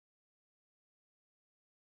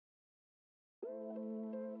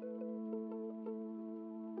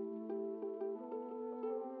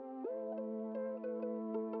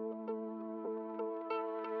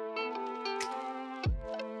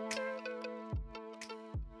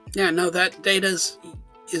Yeah, no, that data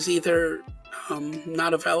is either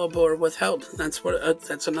not available or withheld.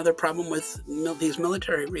 That's another problem with these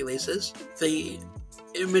military releases. The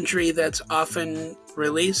imagery that's often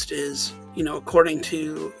released is, according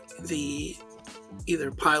to the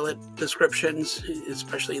either pilot descriptions,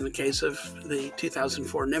 especially in the case of the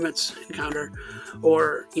 2004 Nimitz encounter,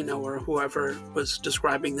 or whoever was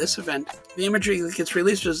describing this event. The imagery that gets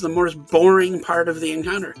released is the most boring part of the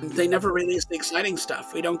encounter. They never release the exciting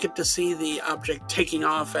stuff. We don't get to see the object taking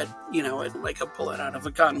off at like a bullet out of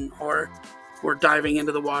a gun, or we're diving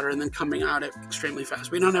into the water and then coming out extremely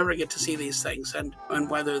fast. We don't ever get to see these things, and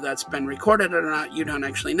whether that's been recorded or not, you don't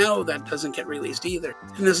actually know. That doesn't get released either.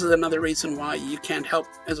 And this is another reason why you can't help,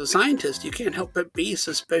 as a scientist, you can't help but be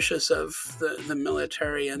suspicious of the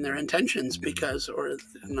military and their intentions, or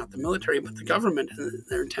not the military, but the government and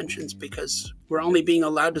their intentions, because we're only being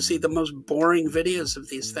allowed to see the most boring videos of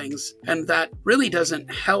these things. And that really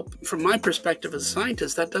doesn't help, from my perspective as a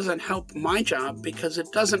scientist, that doesn't help my job, because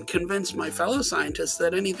it doesn't convince my fellow scientists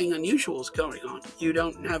that anything unusual is going on. You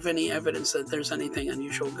don't have any evidence that there's anything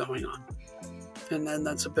unusual going on. And then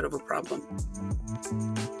that's a bit of a problem.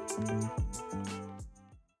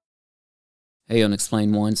 Hey,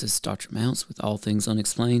 Unexplained Ones, it's Dr. Mounts with All Things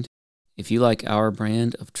Unexplained. If you like our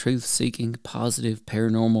brand of truth-seeking, positive,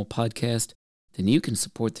 paranormal podcast, then you can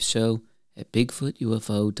support the show at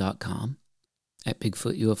BigfootUFO.com. At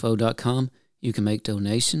BigfootUFO.com, you can make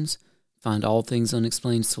donations, find All Things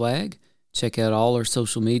Unexplained swag, check out all our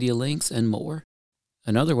social media links, and more.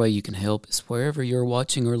 Another way you can help is wherever you're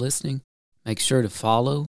watching or listening, make sure to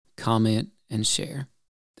follow, comment, and share.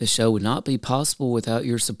 The show would not be possible without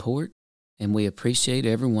your support, and we appreciate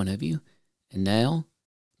every one of you. And now,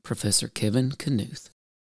 Professor Kevin Knuth.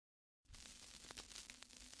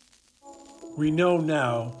 We know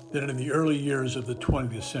now that in the early years of the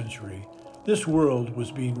 20th century, this world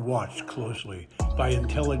was being watched closely by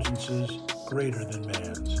intelligences greater than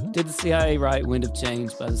man's. Did the CIA write Wind of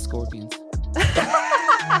Change by the Scorpions?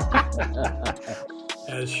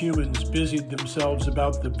 As humans busied themselves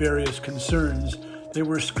about the various concerns, they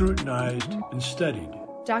were scrutinized and studied.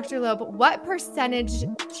 Dr. Loeb, what percentage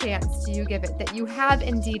chance do you give it that you have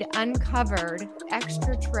indeed uncovered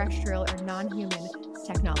extraterrestrial or non-human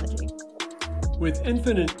technology? With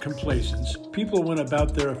infinite complacence, people went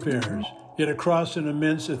about their affairs, yet across an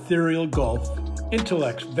immense ethereal gulf,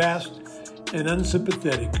 intellects vast and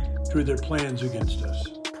unsympathetic drew their plans against us.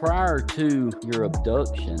 Prior to your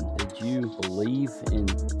abduction, did you believe in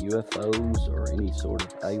UFOs or any sort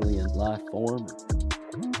of alien life form?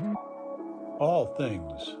 All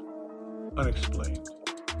things unexplained.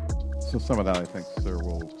 So some of that, I think, sir,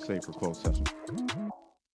 we'll save for closed session.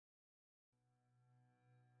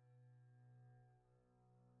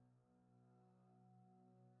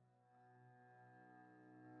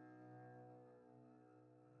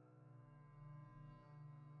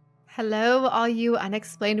 Hello, all you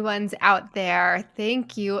unexplained ones out there.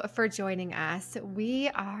 Thank you for joining us. We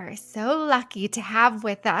are so lucky to have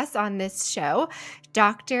with us on this show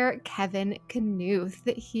Dr. Kevin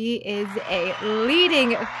Knuth. He is a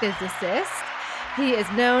leading physicist. He is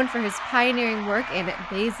known for his pioneering work in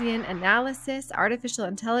Bayesian analysis, artificial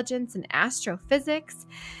intelligence, and astrophysics.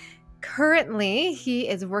 Currently, he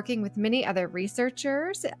is working with many other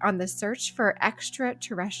researchers on the search for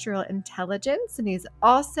extraterrestrial intelligence, and he's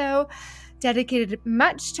also dedicated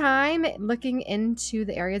much time looking into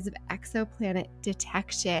the areas of exoplanet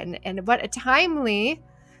detection. And what a timely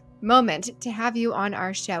moment to have you on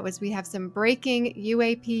our show, as we have some breaking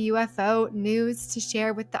UFO news to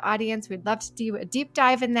share with the audience. We'd love to do a deep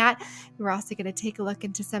dive in that. We're also going to take a look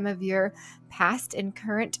into some of your past and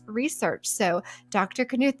current research. So, Dr.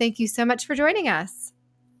 Knuth, thank you so much for joining us.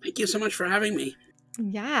 Thank you so much for having me.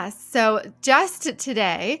 Yes. So just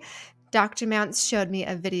today, Dr. Mounts showed me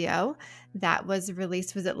a video that was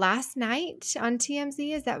released. Was it last night on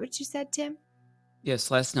TMZ? Is that what you said, Tim?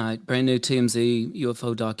 Yes, last night. Brand new TMZ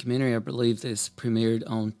UFO documentary. I believe this premiered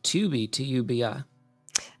on Tubi, T-U-B-I.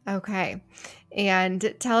 Okay.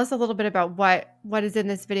 And tell us a little bit about what is in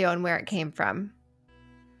this video and where it came from.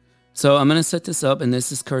 So I'm going to set this up, and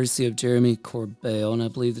this is courtesy of Jeremy Corbell, and I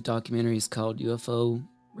believe the documentary is called UFO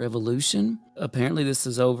Revolution. Apparently this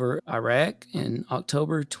is over Iraq in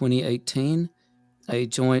October 2018, a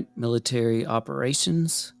joint military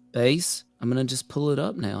operations base. I'm going to just pull it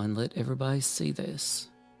up now and let everybody see this.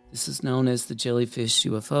 This is known as the Jellyfish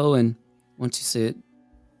UFO, and once you see it,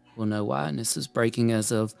 we'll know why. And this is breaking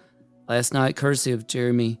as of last night, courtesy of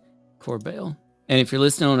Jeremy Corbell. And if you're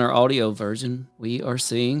listening on our audio version, we are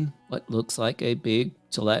seeing what looks like a big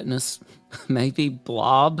gelatinous, maybe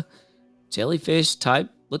blob, jellyfish type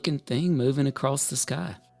looking thing moving across the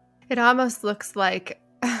sky. It almost looks like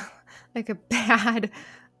like a bad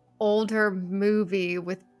older movie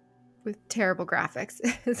with terrible graphics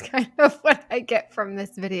is kind of what I get from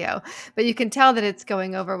this video. But you can tell that it's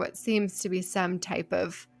going over what seems to be some type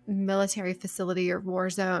of military facility or war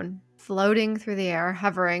zone, floating through the air,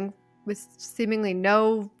 hovering with seemingly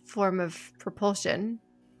no form of propulsion.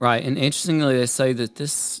 Right, and interestingly, they say that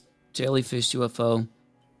this jellyfish UFO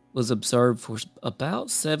was observed for about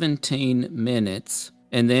 17 minutes,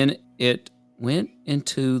 and then it went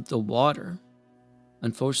into the water.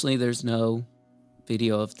 Unfortunately, there's no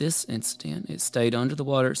video of this incident. It stayed under the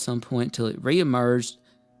water at some point until it reemerged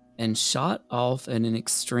and shot off at an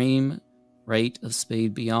extreme rate of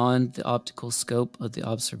speed beyond the optical scope of the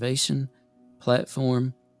observation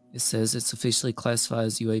platform. It says it's officially classified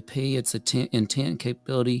as UAP. Its intent and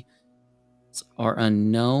capability are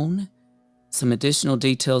unknown. Some additional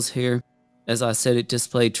details here. As I said, it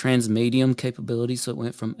displayed transmedium capability, so it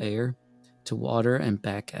went from air to water and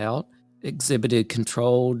back out. Exhibited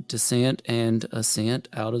controlled descent and ascent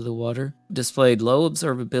out of the water. Displayed low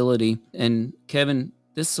observability. And Kevin,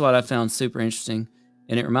 this is what I found super interesting,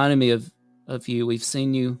 and it reminded me of you. We've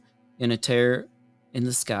seen you in a tear in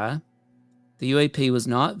the sky. The UAP was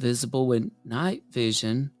not visible with night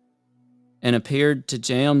vision and appeared to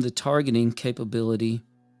jam the targeting capability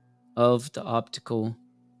of the optical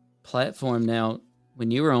platform. Now,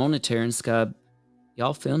 when you were on a tear in the sky,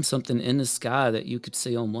 y'all filmed something in the sky that you could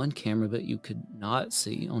see on one camera, but you could not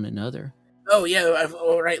see on another. Oh, yeah.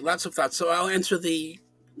 All right. Lots of thoughts. So I'll answer the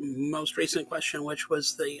most recent question, which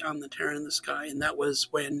was on the tear in the sky. And that was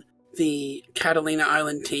when the Catalina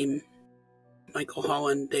Island team, Michael Hall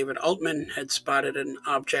and David Altman, had spotted an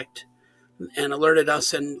object and alerted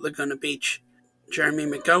us in Laguna Beach. Jeremy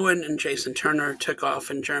McGowan and Jason Turner took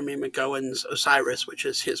off in Jeremy McGowan's Osiris, which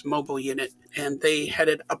is his mobile unit, and they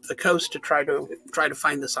headed up the coast to try to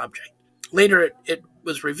find this object. Later, it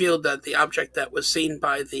was revealed that the object that was seen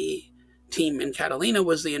by the team in Catalina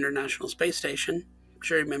was the International Space Station.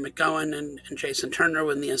 Jeremy McGowan and Jason Turner,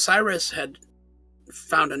 when the Osiris, had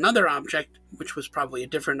found another object, which was probably a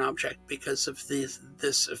different object because of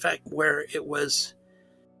this effect, where it was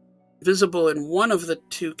visible in one of the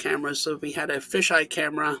two cameras. So we had a fisheye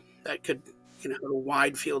camera that could, have a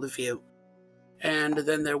wide field of view. And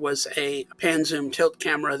then there was a pan zoom tilt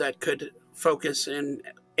camera that could focus and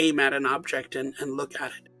aim at an object and look at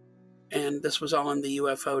it. And this was all in the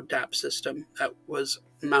UFO DAP system that was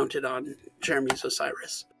mounted on Jeremy's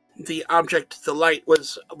Osiris. The object, the light,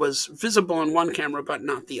 was visible on one camera, but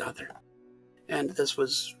not the other. And this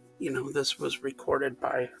was recorded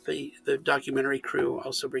by the documentary crew.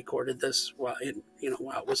 Also recorded this while it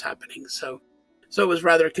was happening. So it was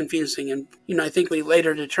rather confusing. And I think we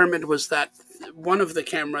later determined was that one of the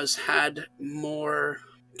cameras had more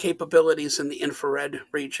capabilities in the infrared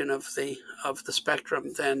region of the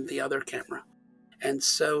spectrum than the other camera. And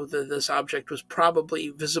so this object was probably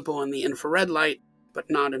visible in the infrared light, but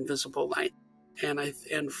not in visible light.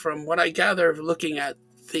 And from what I gather, looking at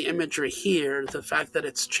the imagery here, the fact that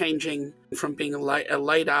it's changing from being a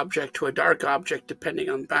light object to a dark object, depending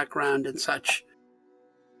on background and such,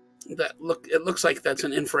 it looks like that's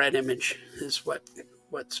an infrared image, is what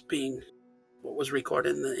was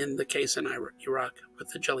recorded in the case in Iraq with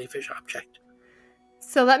the jellyfish object.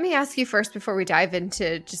 So let me ask you first, before we dive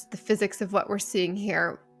into just the physics of what we're seeing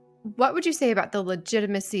here, what would you say about the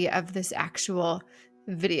legitimacy of this actual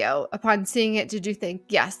video? Upon seeing it, did you think,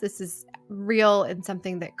 yes, this is real and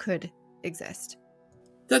something that could exist?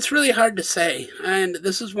 That's really hard to say. And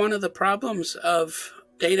this is one of the problems of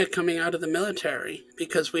data coming out of the military,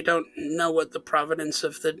 because we don't know what the provenance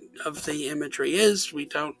of the imagery is. We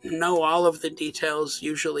don't know all of the details,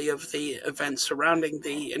 usually, of the events surrounding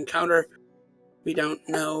the encounter. We don't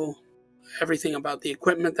know everything about the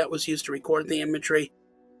equipment that was used to record the imagery.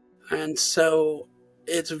 And so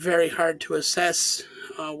it's very hard to assess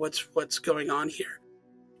what's going on here.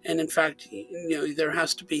 And in fact, there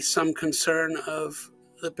has to be some concern of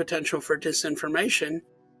the potential for disinformation,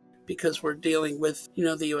 because we're dealing with,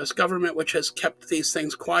 the U.S. government, which has kept these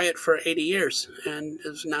things quiet for 80 years and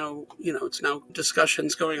is now, it's now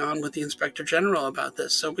discussions going on with the Inspector General about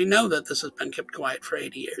this. So we know that this has been kept quiet for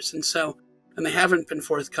 80 years. And they haven't been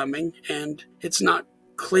forthcoming, and it's not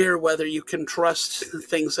clear whether you can trust the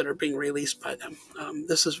things that are being released by them.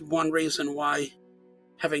 This is one reason why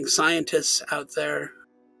having scientists out there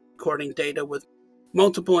recording data with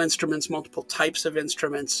multiple instruments, multiple types of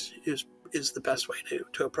instruments, is the best way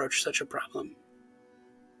to approach such a problem.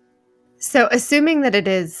 So assuming that it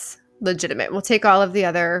is legitimate, we'll take all of the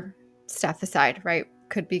other stuff aside, right?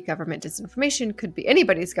 Could be government disinformation, could be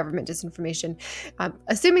anybody's government disinformation.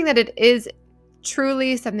 Assuming that it is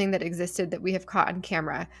truly something that existed that we have caught on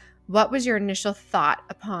camera, what was your initial thought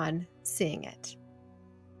upon seeing it?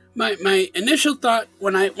 My initial thought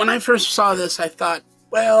when I first saw this, I thought,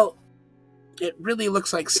 well, it really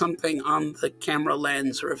looks like something on the camera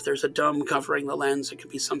lens, or if there's a dome covering the lens, it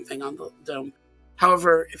could be something on the dome.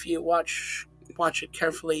 However, if you watch it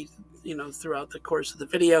carefully, throughout the course of the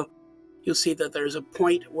video, you'll see that there's a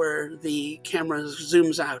point where the camera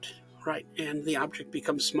zooms out, right, and the object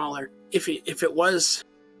becomes smaller. If it was,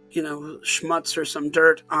 schmutz or some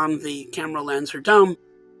dirt on the camera lens or dome,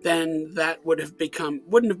 then that wouldn't have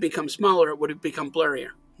become smaller. It would have become blurrier,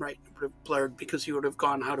 right? It would have blurred because you would have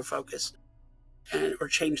gone out of focus or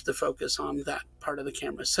changed the focus on that part of the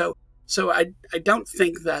camera. So I don't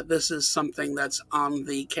think that this is something that's on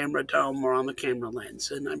the camera dome or on the camera lens.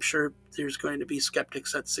 And I'm sure there's going to be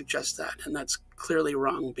skeptics that suggest that. And that's clearly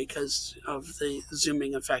wrong because of the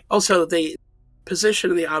zooming effect. Also, the position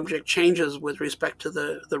of the object changes with respect to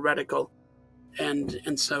the reticle.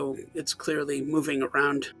 And so it's clearly moving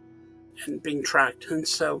around and being tracked. And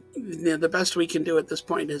so the best we can do at this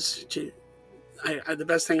point is the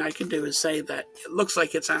best thing I can do is say that it looks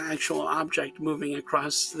like it's an actual object moving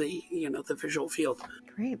across the visual field.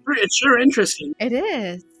 Great. It's sure interesting. It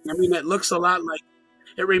is. I mean, it looks a lot like,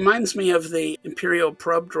 it reminds me of the Imperial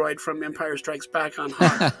probe droid from Empire Strikes Back on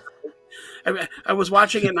Hoth. I was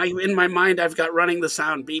watching it, and in my mind, I've got running the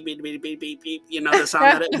sound, beep, beep, beep, beep, beep, beep, the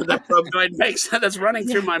sound that probe droid makes. That's running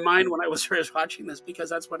through my mind when I was first watching this, because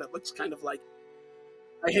that's what it looks kind of like.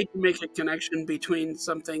 I hate to make a connection between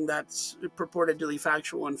something that's purportedly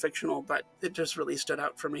factual and fictional, but it just really stood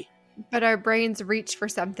out for me. But our brains reach for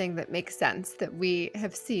something that makes sense, that we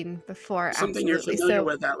have seen before. Something absolutely. You're familiar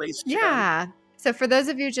with, at least. Yeah. So for those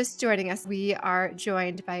of you just joining us, we are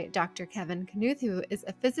joined by Dr. Kevin Knuth, who is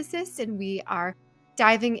a physicist, and we are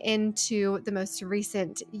diving into the most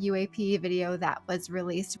recent UAP video that was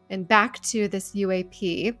released. And back to this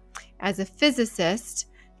UAP, as a physicist,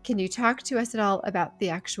 can you talk to us at all about the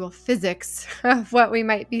actual physics of what we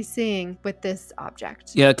might be seeing with this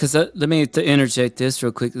object? Yeah, because let me interject this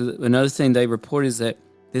real quick. Another thing they report is that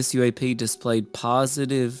this UAP displayed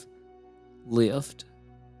positive lift,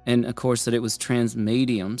 and of course that it was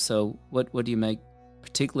transmedium. So what do you make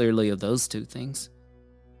particularly of those two things?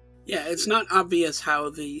 Yeah, it's not obvious how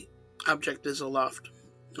the object is aloft.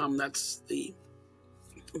 That's the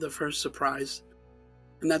first surprise.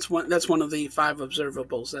 And that's one of the 5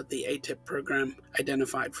 observables that the ATIP program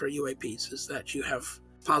identified for UAPs, is that you have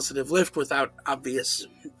positive lift without obvious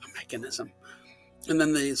mechanism. And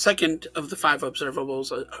then the second of the 5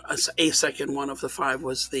 observables, a second one of the 5,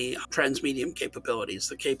 was the transmedium capabilities,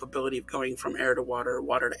 the capability of going from air to water,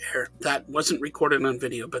 water to air. That wasn't recorded on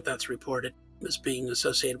video, but that's reported as being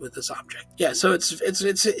associated with this object. Yeah, so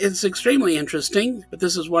it's extremely interesting, but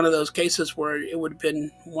this is one of those cases where it would have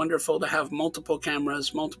been wonderful to have multiple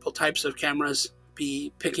cameras, multiple types of cameras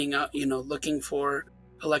be picking up, looking for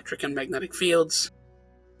electric and magnetic fields,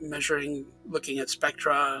 measuring, looking at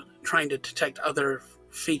spectra, trying to detect other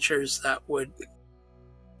features that would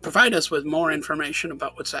provide us with more information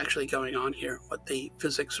about what's actually going on here, what the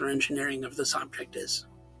physics or engineering of this object is.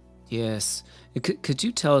 Yes. Could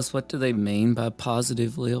you tell us what do they mean by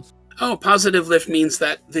positive lift? Oh, positive lift means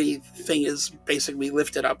that the thing is basically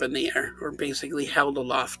lifted up in the air, or basically held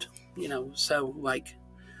aloft, so like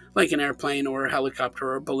an airplane or a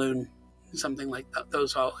helicopter or a balloon, something like that.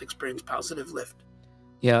 Those all experience positive lift.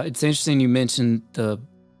 Yeah, it's interesting you mentioned the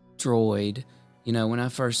droid. When I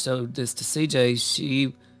first showed this to CJ,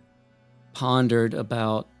 she pondered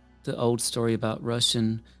about the old story about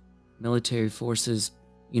Russian military forces,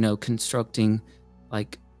 constructing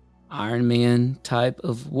like Iron Man type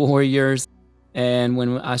of warriors. And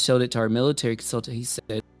when I showed it to our military consultant, he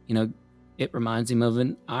said, it reminds him of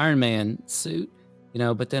an Iron Man suit,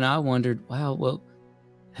 but then I wondered, wow, well,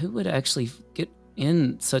 who would actually get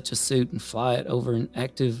in such a suit and fly it over an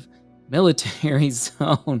active military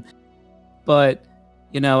zone? But,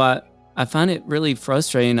 I find it really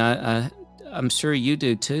frustrating. I'm sure you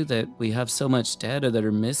do too, that we have so much data that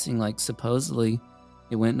are missing, like supposedly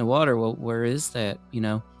it went in the water. Well, where is that?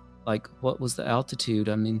 Like what was the altitude?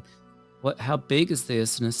 I mean, how big is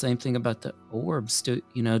this? And the same thing about the orbs. Do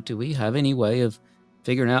we have any way of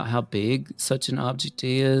figuring out how big such an object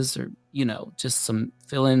is, or, just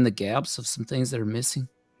fill in the gaps of some things that are missing?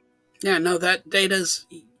 Yeah, no, that data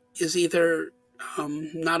is either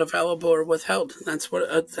not available or withheld.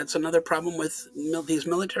 That's another problem with these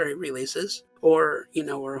military releases, or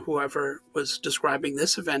whoever was describing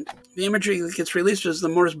this event. The imagery that gets released is the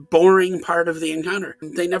most boring part of the encounter.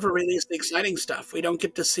 They never release the exciting stuff. We don't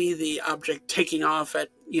get to see the object taking off at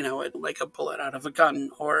like a bullet out of a gun,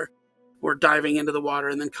 or or diving into the water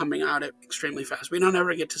and then coming out it extremely fast. We don't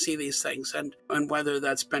ever get to see these things. And whether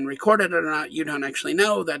that's been recorded or not, you don't actually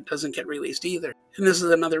know. That doesn't get released either. And this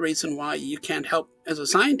is another reason why you can't help, as a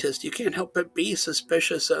scientist, you can't help but be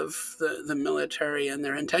suspicious of the military and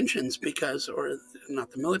their intentions because, or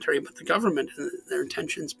not the military, but the government and their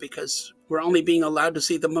intentions, because we're only being allowed to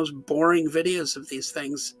see the most boring videos of these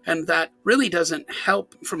things. And that really doesn't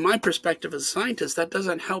help, from my perspective as a scientist, that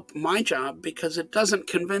doesn't help my job because it doesn't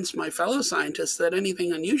convince my fellow scientists that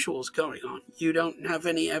anything unusual is going on. You don't have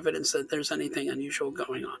any evidence that there's anything unusual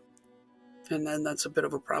going on. And then that's a bit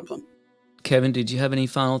of a problem. Kevin, did you have any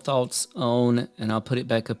final thoughts on, and I'll put it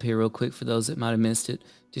back up here real quick for those that might have missed it.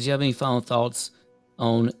 Did you have any final thoughts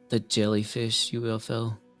on the jellyfish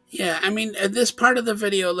UFO? Yeah, I mean, this part of the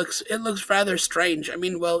video looks rather strange. I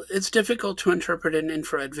mean, well, it's difficult to interpret an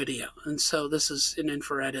infrared video. And so this is in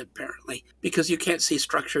infrared apparently, because you can't see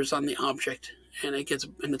structures on the object and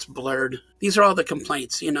it's blurred. These are all the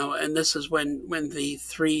complaints, and this is when the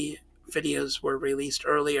 3 videos were released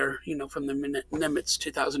earlier, from the Nimitz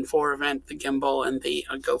 2004 event, the gimbal and the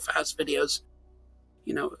Go Fast videos.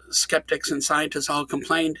 Skeptics and scientists all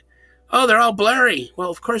complained, oh, they're all blurry. Well,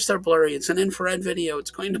 of course they're blurry. It's an infrared video.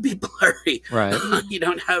 It's going to be blurry. Right. You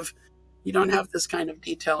don't have this kind of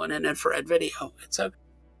detail in an infrared video. And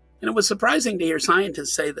it was surprising to hear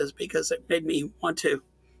scientists say this because it made me want to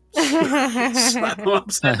slap them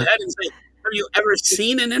upside the head and say, have you ever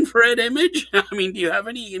seen an infrared image? I mean, do you have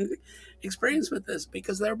any experience with this?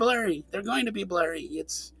 Because they're blurry. They're going to be blurry.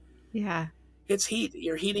 It's heat.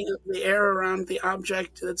 You're heating up the air around the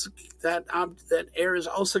object. That air is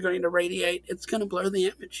also going to radiate. It's going to blur the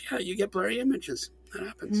image. Yeah, you get blurry images. That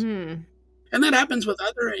happens. And that happens with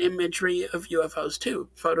other imagery of UFOs too.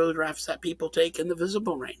 Photographs that people take in the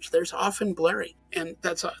visible range. There's often blurry. And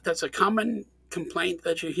that's a common complaint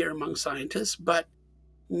that you hear among scientists. But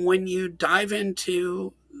when you dive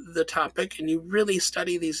into the topic and you really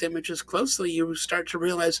study these images closely, you start to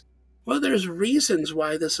realize, well, there's reasons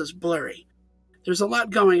why this is blurry. There's a lot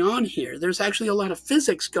going on here. There's actually a lot of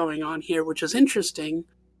physics going on here, which is interesting,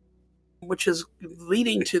 which is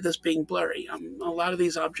leading to this being blurry. A lot of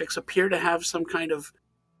these objects appear to be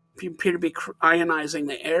ionizing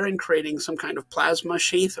the air and creating some kind of plasma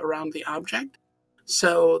sheath around the object.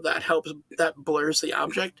 So that blurs the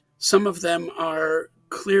object. Some of them are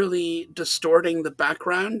clearly distorting the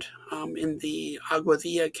background. In the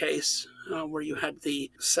Aguadilla case, where you had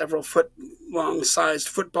the several foot-long sized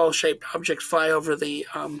football-shaped objects fly over the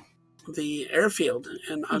airfield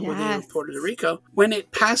in Aguadilla, Puerto Rico. When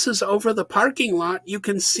it passes over the parking lot, you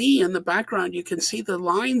can see in the background, you can see the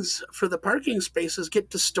lines for the parking spaces get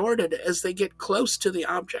distorted as they get close to the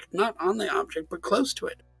object. Not on the object, but close to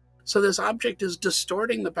it. So this object is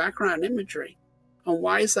distorting the background imagery. And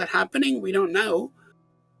why is that happening? We don't know.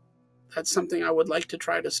 That's something I would like to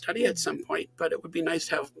try to study at some point, but it would be nice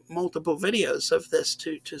to have multiple videos of this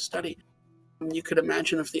to study. You could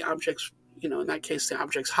imagine if the object's, in that case, the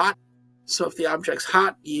object's hot. So if the object's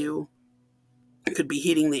hot, you could be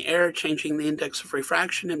heating the air, changing the index of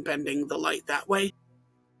refraction and bending the light that way.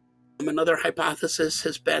 Another hypothesis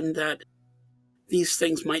has been that these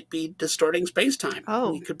things might be distorting space-time.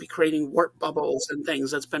 You could be creating warp bubbles and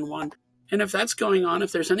things. That's been one. And if that's going on,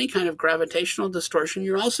 if there's any kind of gravitational distortion,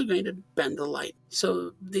 you're also going to bend the light.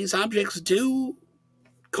 So these objects do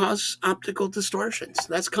cause optical distortions.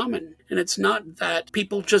 That's common. And it's not that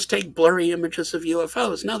people just take blurry images of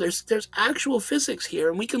UFOs. No, there's actual physics here,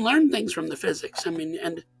 and we can learn things from the physics. I mean,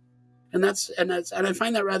 and I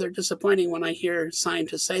find that rather disappointing when I hear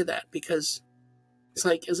scientists say that, because it's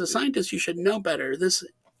like, as a scientist, you should know better.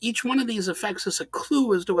 Each one of these effects is a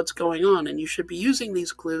clue as to what's going on, and you should be using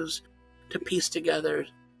these clues to piece together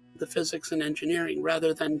the physics and engineering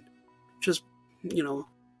rather than just,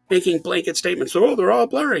 making blanket statements. Oh, they're all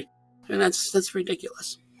blurry. And that's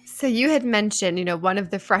ridiculous. So you had mentioned, one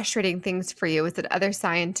of the frustrating things for you is that other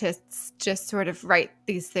scientists just sort of write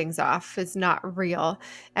these things off as not real.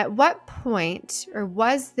 At what point, or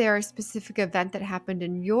was there a specific event that happened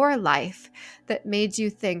in your life that made you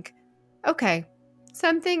think, okay,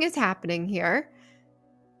 something is happening here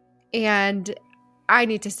and I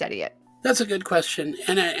need to study it? That's a good question.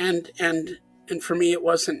 And for me, it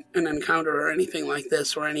wasn't an encounter or anything like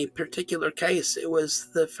this or any particular case. It was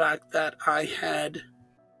the fact that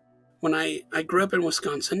when I grew up in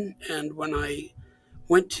Wisconsin, and when I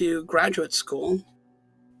went to graduate school,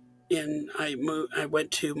 I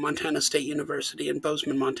went to Montana State University in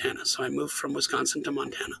Bozeman, Montana. So I moved from Wisconsin to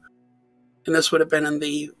Montana. And this would have been in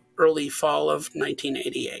the early fall of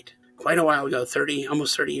 1988. Quite a while ago,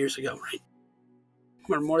 almost 30 years ago, right?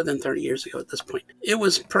 or more than 30 years ago at this point. It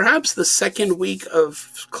was perhaps the second week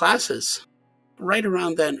of classes. Right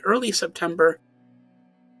around then, early September,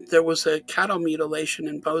 there was a cattle mutilation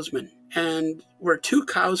in Bozeman, and where 2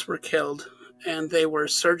 cows were killed, and they were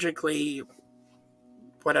surgically,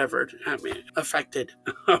 affected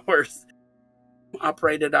or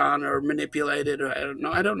operated on or manipulated, or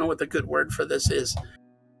I don't know what the good word for this is.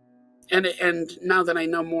 And now that I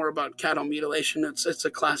know more about cattle mutilation, it's a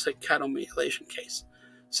classic cattle mutilation case.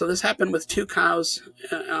 So this happened with 2 cows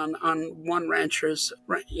on one rancher's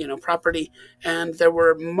property, and there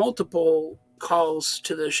were multiple calls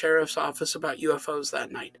to the sheriff's office about UFOs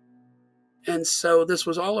that night. And so this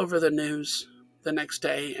was all over the news the next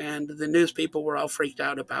day, and the news people were all freaked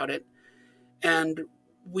out about it. And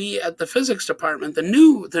we at the physics department, the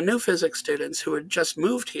new physics students who had just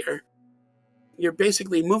moved here, you're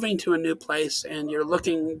basically moving to a new place and you're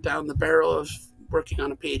looking down the barrel of working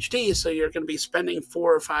on a PhD, so you're going to be spending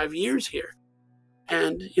 4 or 5 years here.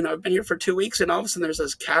 And, I've been here for 2 weeks, and all of a sudden there's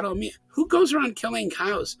this cattle. Who goes around killing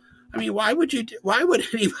cows? I mean, why would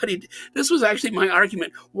anybody, this was actually my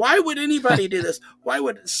argument. Why would anybody do this? Why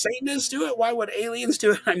would Satanists do it? Why would aliens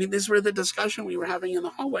do it? I mean, these were the discussion we were having in the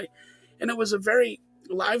hallway. And it was a very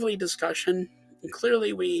lively discussion. And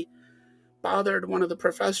clearly we bothered one of the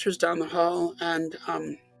professors down the hall, and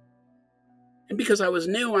because I was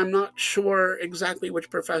new, I'm not sure exactly which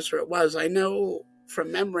professor it was. I know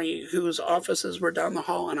from memory whose offices were down the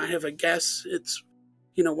hall, and I have a guess it's,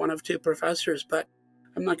 one of 2 professors, but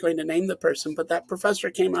I'm not going to name the person. But that professor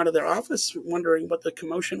came out of their office wondering what the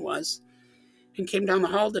commotion was and came down the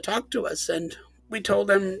hall to talk to us. And we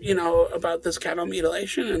told him, about this cattle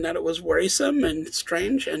mutilation and that it was worrisome and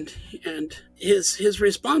strange. And his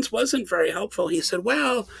response wasn't very helpful. He said,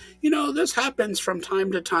 well, this happens from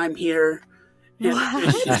time to time here. And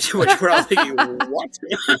which we're all thinking, what?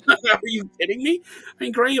 Are you kidding me? I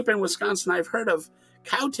mean, growing up in Wisconsin, I've heard of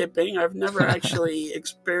cow tipping. I've never actually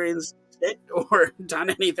experienced it or done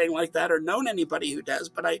anything like that or known anybody who does,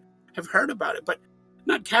 but I have heard about it, but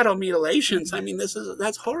not cattle mutilations. I mean,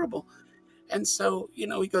 that's horrible. And so,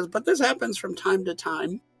 he goes, but this happens from time to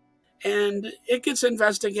time, and it gets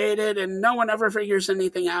investigated and no one ever figures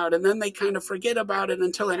anything out. And then they kind of forget about it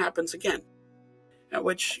until it happens again,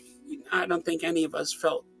 which I don't think any of us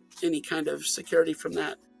felt any kind of security from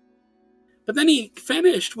that. But then he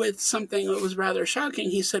finished with something that was rather shocking.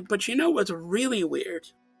 He said, but what's really weird?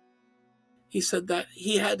 He said that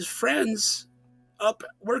he had friends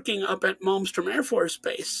working up at Malmstrom Air Force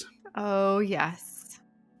Base. Oh, yes.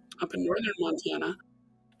 Up in northern Montana.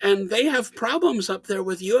 And they have problems up there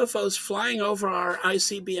with UFOs flying over our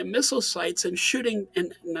ICBM missile sites and shutting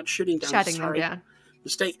them down.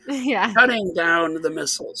 Mistake. Yeah. Shutting down the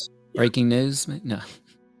missiles. Breaking news? No.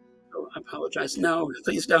 Oh, I apologize. No,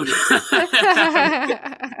 please don't.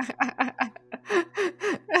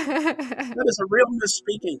 That is a real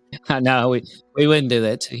misspeaking. I know. We wouldn't do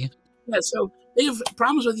that to you. Yeah, so they have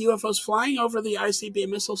problems with UFOs flying over the ICBM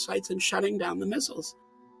missile sites and shutting down the missiles.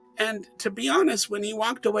 And to be honest, when he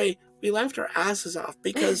walked away, we laughed our asses off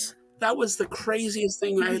because that was the craziest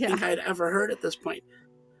thing I think I'd ever heard at this point.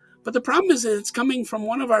 But the problem is that it's coming from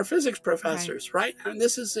one of our physics professors, right? And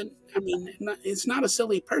this isn't, it's not a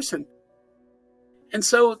silly person. And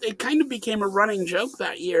so it kind of became a running joke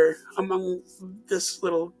that year among this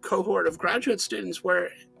little cohort of graduate students where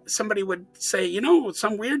somebody would say,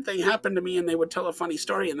 some weird thing happened to me, and they would tell a funny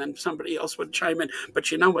story, and then somebody else would chime in, but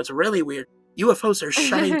what's really weird? UFOs are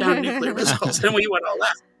shutting down nuclear missiles, and we would all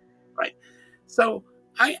laugh, right? So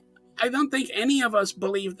I don't think any of us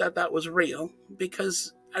believed that was real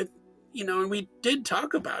because and we did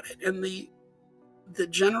talk about it, and the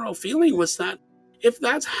general feeling was that if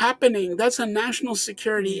that's happening, that's a national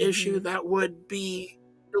security issue that would be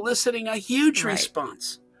eliciting a huge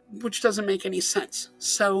response, which doesn't make any sense.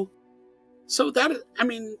 So that,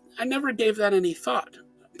 I never gave that any thought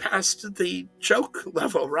past the joke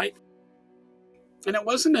level, right? And it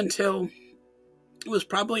wasn't until it was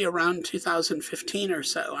probably around 2015 or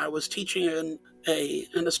so, I was teaching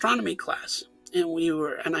an astronomy class.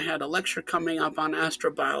 And I had a lecture coming up on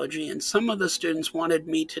astrobiology, and some of the students wanted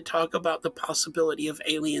me to talk about the possibility of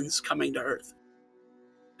aliens coming to Earth.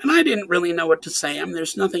 And I didn't really know what to say.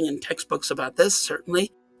 There's nothing in textbooks about this,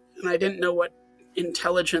 certainly. And I didn't know what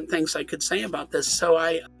intelligent things I could say about this. So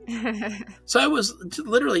I was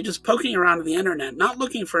literally just poking around on the internet, not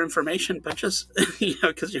looking for information, but just,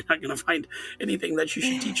 because you're not going to find anything that you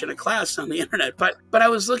should teach in a class on the internet. But I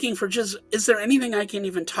was looking for is there anything I can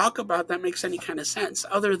even talk about that makes any kind of sense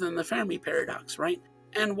other than the Fermi paradox, right?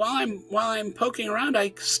 And while I'm poking around,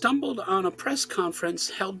 I stumbled on a press conference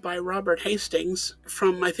held by Robert Hastings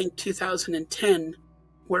from, I think, 2010.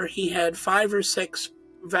 where he had 5 or 6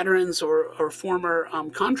 veterans or former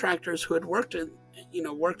contractors who had worked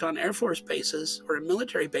on Air Force bases or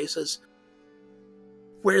military bases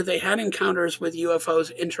where they had encounters with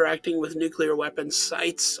UFOs interacting with nuclear weapons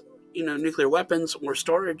sites, nuclear weapons or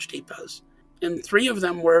storage depots. And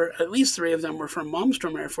at least three of them were from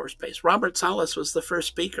Malmstrom Air Force Base. Robert Salas was the first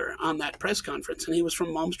speaker on that press conference, and he was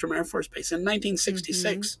from Malmstrom Air Force Base in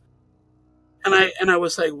 1966. And I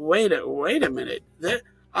was like, wait a minute.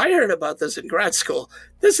 I heard about this in grad school.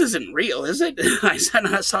 This isn't real, is it? I said,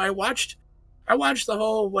 so I watched the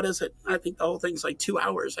whole, what is it? I think the whole thing's like 2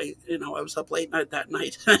 hours. I was up late night that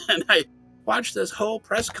night and I watched this whole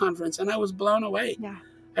press conference and I was blown away. Yeah.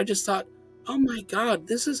 I just thought, oh my God,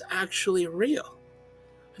 this is actually real.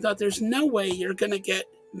 I thought there's no way you're going to get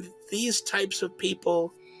these types of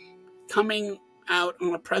people coming out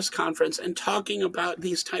on a press conference and talking about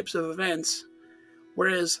these types of events.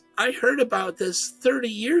 Whereas I heard about this 30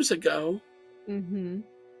 years ago in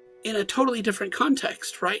a totally different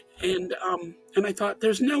context, right? And I thought,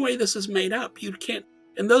 there's no way this is made up. You can't.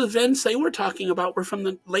 And those events they were talking about were from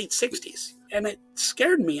the late 60s. And it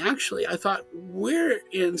scared me, actually. I thought, we're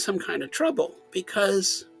in some kind of trouble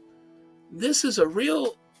because this is a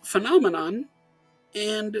real phenomenon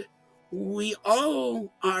and we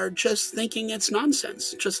all are just thinking it's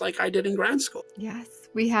nonsense, just like I did in grad school. Yes.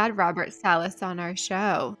 We had Robert Salas on our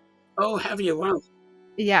show. Oh, have you? Wow.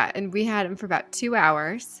 Yeah. And we had him for about 2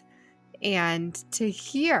 hours. And to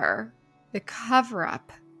hear the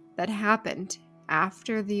cover-up that happened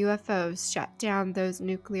after the UFOs shut down those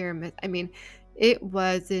nuclear, it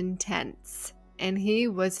was intense. And he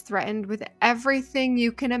was threatened with everything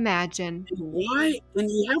you can imagine. Why?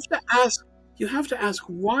 And you have to ask,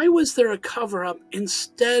 why was there a cover-up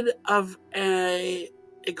instead of a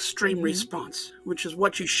extreme response, which is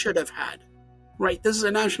what you should have had, right? This is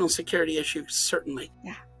a national security issue, certainly.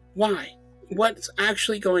 Yeah. Why? What's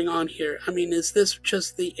actually going on here? Is this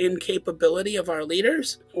just the incapability of our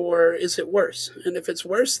leaders, or is it worse? And if it's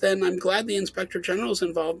worse, then I'm glad the Inspector General is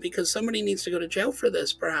involved because somebody needs to go to jail for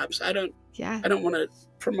this, perhaps. I don't want to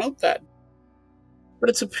promote that. But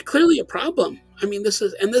it's clearly a problem. This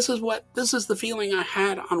is the feeling I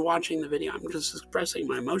had on watching the video. I'm just expressing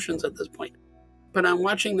my emotions at this point. But on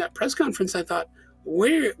watching that press conference, I thought,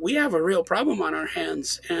 we have a real problem on our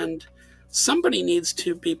hands, and somebody needs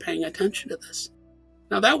to be paying attention to this.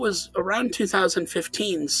 Now, that was around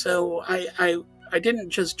 2015, so I didn't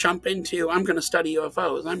just jump into, I'm going to study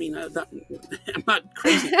UFOs. I'm not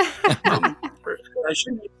crazy. I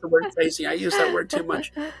shouldn't use the word crazy. I use that word too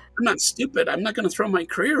much. I'm not stupid. I'm not going to throw my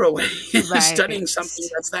career away studying something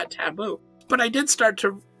that's that taboo. But I did start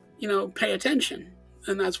to, pay attention.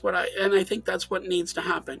 And I think that's what needs to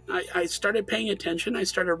happen. I started paying attention. I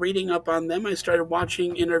started reading up on them. I started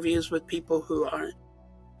watching interviews with people who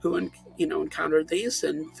encountered these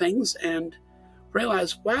and things, and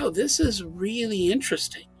realized, wow, this is really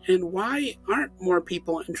interesting. And why aren't more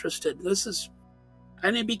people interested?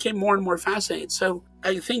 And it became more and more fascinating. So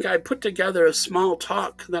I think I put together a small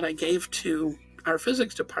talk that I gave to our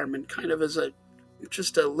physics department, kind of as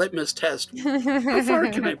just a litmus test. How far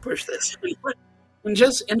can I push this? And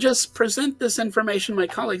just present this information to my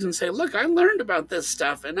colleagues and say, look, I learned about this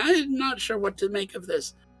stuff and I'm not sure what to make of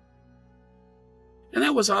this. And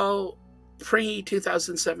that was all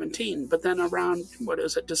pre-2017. But then around,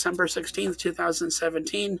 December 16th,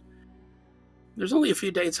 2017, there's only a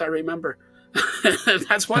few dates I remember.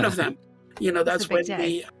 That's one of them. That's when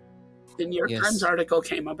the New York Times article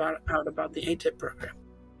came out about the ATIP program.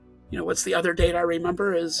 What's the other date I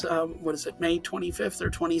remember is, May 25th or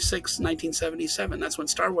 26th, 1977. That's when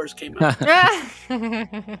Star Wars came out.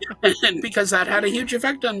 And because that had a huge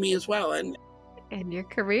effect on me as well. And your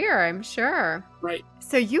career, I'm sure. Right.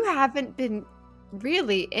 So you haven't been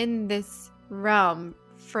really in this realm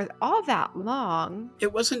for all that long.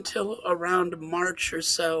 It wasn't until around March or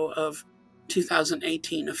so of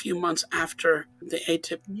 2018, a few months after the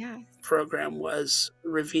ATIP program was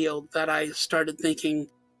revealed, that I started thinking,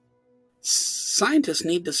 scientists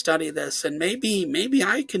need to study this, and maybe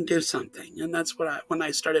I can do something. And that's when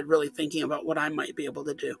I started really thinking about what I might be able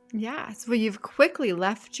to do. Yes. Well, you've quickly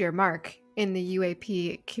left your mark in the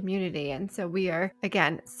UAP community. And so we are,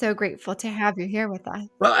 again, so grateful to have you here with us.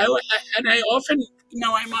 Well, I often,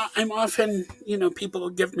 I'm often, people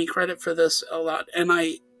give me credit for this a lot, and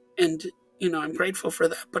I'm grateful for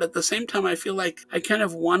that. But at the same time, I feel like I kind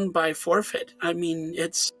of won by forfeit.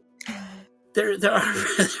 It's there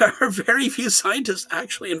are very few scientists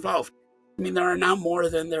actually involved. There are now more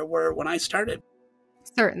than there were when I started.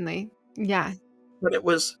 Certainly. Yeah. But it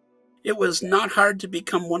was it was not hard to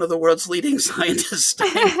become one of the world's leading scientists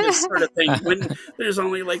studying this sort of thing when there's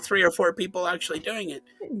only like 3 or 4 people actually doing it.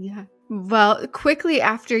 Yeah. Well, quickly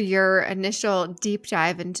after your initial deep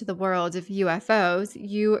dive into the world of UFOs,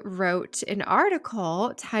 you wrote an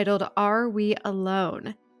article titled, "Are We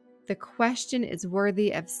Alone? The question is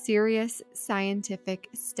worthy of serious scientific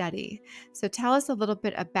study." So tell us a little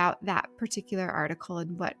bit about that particular article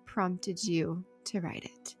and what prompted you to write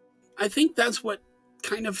it. I think that's what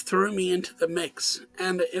kind of threw me into the mix.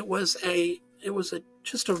 And it was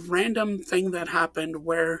just a random thing that happened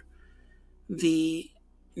where the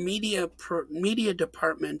media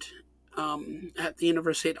department at the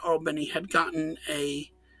University of Albany had gotten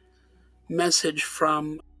a message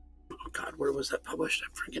from, oh God, where was that published?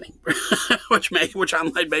 I'm forgetting which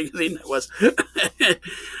online magazine it was.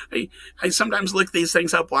 I sometimes look these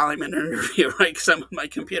things up while I'm in an interview, right? Because I'm on my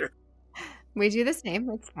computer. We do the same.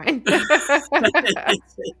 It's fine.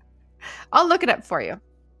 I'll look it up for you.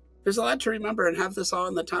 There's a lot to remember and have this all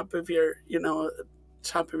on the top of your,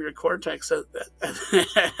 top of your cortex at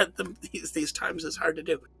these times is hard to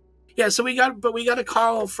do. Yeah, so we got a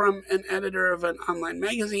call from an editor of an online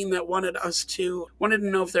magazine that wanted to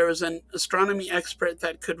know if there was an astronomy expert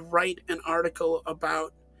that could write an article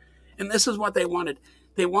about, and this is what they wanted.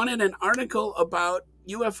 They wanted an article about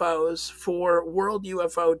UFOs for World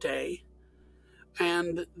UFO Day.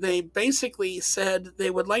 And they basically said they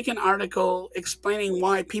would like an article explaining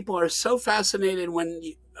why people are so fascinated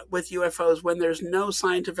with UFOs when there's no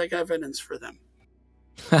scientific evidence for them.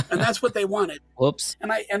 And that's what they wanted. Whoops.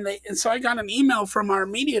 And so I got an email from our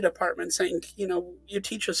media department saying, you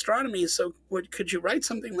teach astronomy, so could you write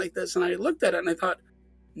something like this? And I looked at it and I thought,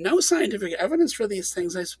 no scientific evidence for these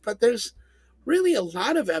things. But there's really a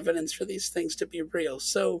lot of evidence for these things to be real.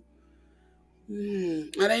 So,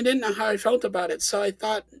 and I didn't know how I felt about it. So I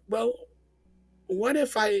thought, well, what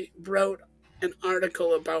if I wrote an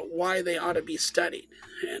article about why they ought to be studied?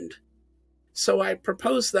 And so I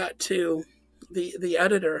proposed that to the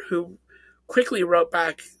editor, who quickly wrote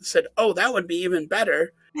back, said, oh, that would be even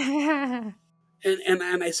better. And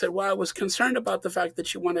I said, well, I was concerned about the fact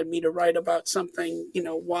that you wanted me to write about something,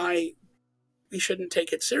 why we shouldn't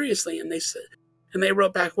take it seriously. And they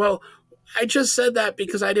wrote back, well, I just said that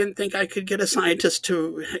because I didn't think I could get a scientist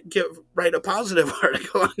to write a positive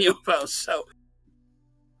article on UFOs, so,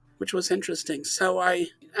 which was interesting. So I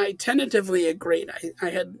tentatively agreed. I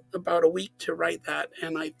had about a week to write that,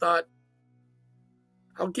 and I thought,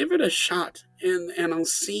 I'll give it a shot, and I'll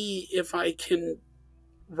see if I can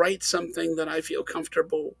write something that I feel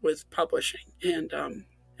comfortable with publishing. And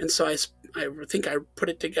so I think I put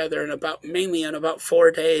it together mainly in about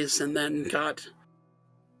 4 days, and then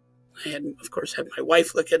I had, of course, had my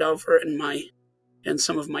wife look it over and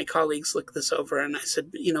some of my colleagues look this over. And I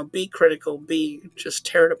said, be critical, just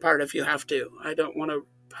tear it apart if you have to. I don't want to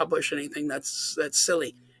publish anything that's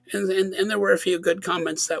silly. And there were a few good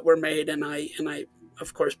comments that were made. And I,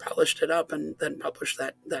 of course, polished it up and then published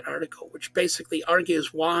that article, which basically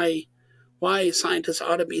argues why scientists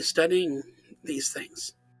ought to be studying these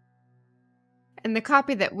things. And the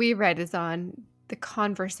copy that we read is on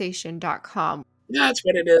theconversation.com. Yeah, that's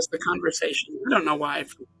what it is, The Conversation. I don't know why I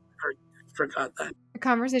forgot that.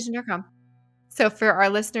 Theconversation.com. So for our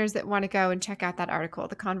listeners that want to go and check out that article,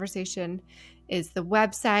 The Conversation is the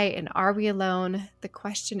website, and Are We Alone? The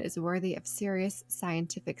question is worthy of serious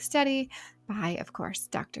scientific study by, of course,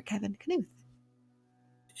 Dr. Kevin Knuth.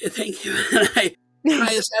 Thank you.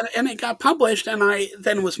 And it got published, and I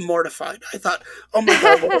then was mortified. I thought, oh my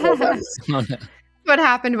God, what have I done? Oh, no. What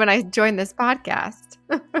happened when I joined this podcast?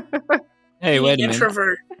 Hey, wait a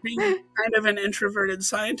minute. Being kind of an introverted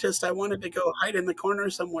scientist, I wanted to go hide in the corner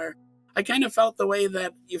somewhere. I kind of felt the way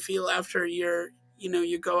that you feel after you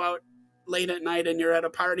go out late at night and you're at a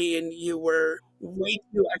party and you were way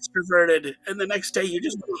too extroverted, and the next day you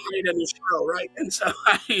just want to hide in the show, right? And so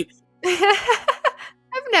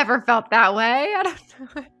I've never felt that way. I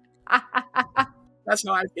don't know. That's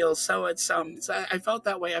how I feel. So I felt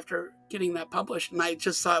that way after getting that published, and I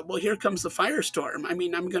just thought, well, here comes the firestorm. I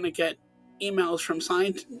mean, I'm going to get emails from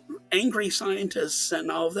angry scientists and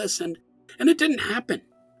all of this, and it didn't happen,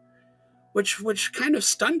 which kind of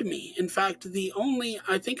stunned me. In fact,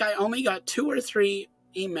 I think I only got 2 or 3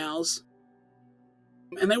 emails,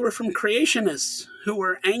 and they were from creationists who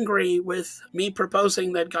were angry with me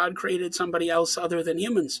proposing that God created somebody else other than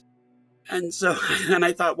humans. And so, and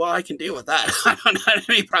I thought, well, I can deal with that. I don't have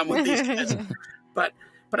any problem with these guys. But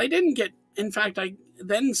I didn't get, in fact, I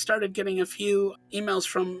then started getting a few emails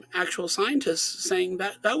from actual scientists saying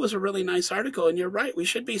that was a really nice article, and you're right, we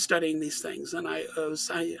should be studying these things. And I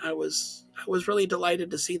was really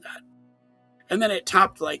delighted to see that. And then it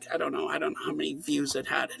topped like, I don't know how many views it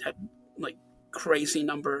had. It had like crazy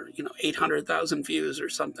number, 800,000 views or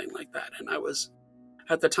something like that. And I was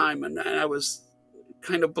at the time, and I was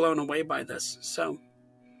kind of blown away by this. So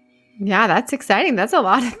yeah, that's exciting. That's a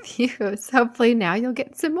lot of views. Hopefully now you'll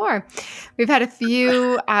get some more. We've had a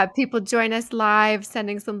few people join us live,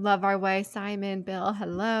 sending some love our way. Simon, Bill,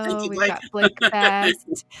 hello. thank you, We've Blake. got Blake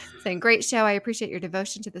Best saying, great show. I appreciate your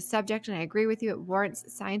devotion to the subject, and I agree with you. It warrants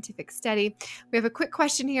scientific study. We have a quick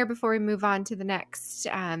question here before we move on to the next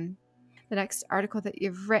article that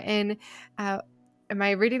you've written. Am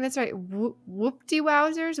I reading this right? Whoop-tie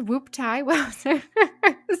wowzers? Do you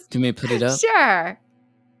want me to put it up? Sure.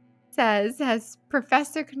 Says, has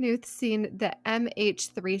Professor Knuth seen the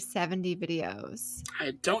MH370 videos?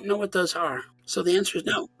 I don't know what those are. So the answer is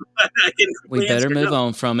no. We better move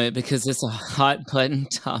on from it because it's a hot button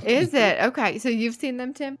topic. Is it? Okay. So you've seen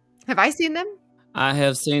them, Tim? Have I seen them? I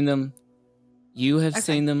have seen them. You have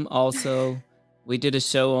seen them also. We did a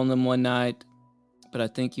show on them one night, but I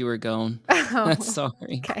think you were gone. Oh,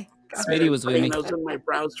 sorry. Okay. Smitty was with me. Those in my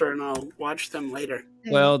browser, and I'll watch them later.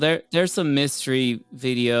 Well, there's some mystery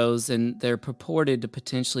videos, and they're purported to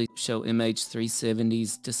potentially show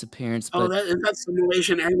MH370's disappearance. Oh, but that's the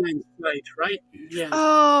Malaysian Airlines flight, right? Yeah.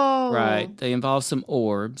 Oh. Right. They involve some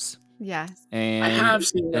orbs. Yes. And I have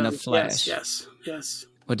seen them. And a flash. Yes.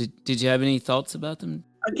 What did you have any thoughts about them?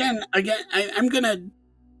 Again, I'm going to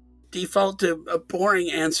default to a boring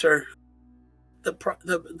answer.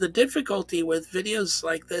 The difficulty with videos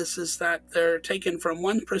like this is that they're taken from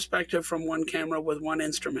one perspective, from one camera with one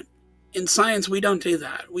instrument. In science, we don't do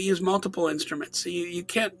that. We use multiple instruments. So you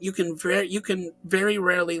can very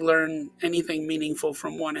rarely learn anything meaningful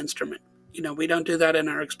from one instrument. We don't do that in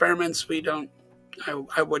our experiments. We don't.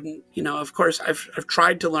 I wouldn't. Of course, I've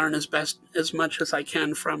tried to learn as much as I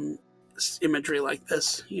can from imagery like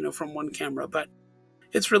this. From one camera, but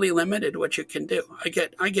it's really limited what you can do.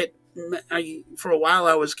 For a while,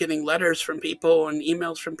 I was getting letters from people and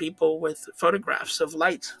emails from people with photographs of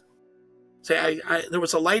lights. Say, there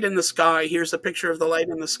was a light in the sky. Here's a picture of the light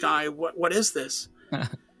in the sky. What is this?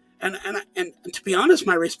 and to be honest,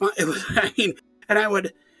 my response, of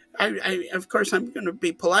course, I'm going to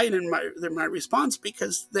be polite in my response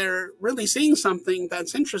because they're really seeing something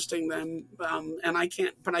that's interesting them, and I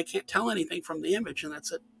can't tell anything from the image, and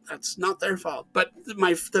that's it. That's not their fault. But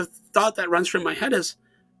the thought that runs through my head is,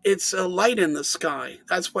 it's a light in the sky.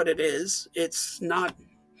 That's what it is. It's not.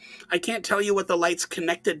 I can't tell you what the light's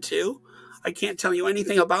connected to. I can't tell you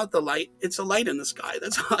anything about the light. It's a light in the sky.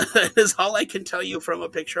 That is all I can tell you from a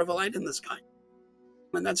picture of a light in the sky.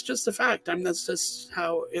 And that's just a fact. That's just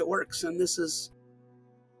how it works. And this is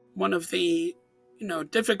one of the,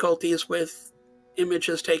 difficulties with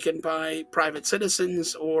images taken by private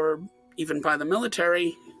citizens or even by the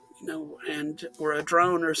military, or a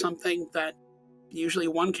drone or something, that usually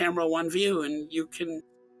one camera, one view, and you can,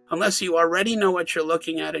 unless you already know what you're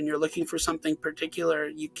looking at and you're looking for something particular,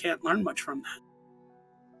 you can't learn much from that.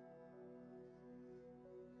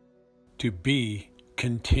 To be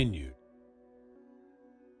continued.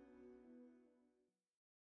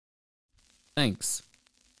 Thanks.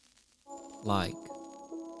 Like,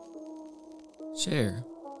 share,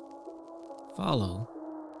 follow,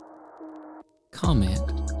 comment,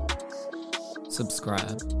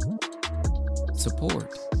 subscribe,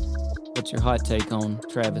 support. What's your hot take on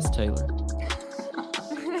Travis Taylor?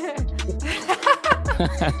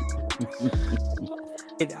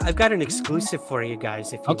 I've got an exclusive for you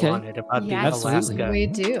guys if you want it about the Alaska. We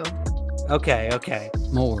do. Okay.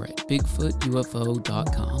 More at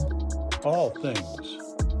BigfootUFO.com. All things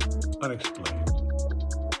unexplained.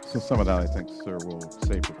 So some of that, I think, sir, we'll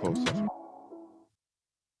save for closed session.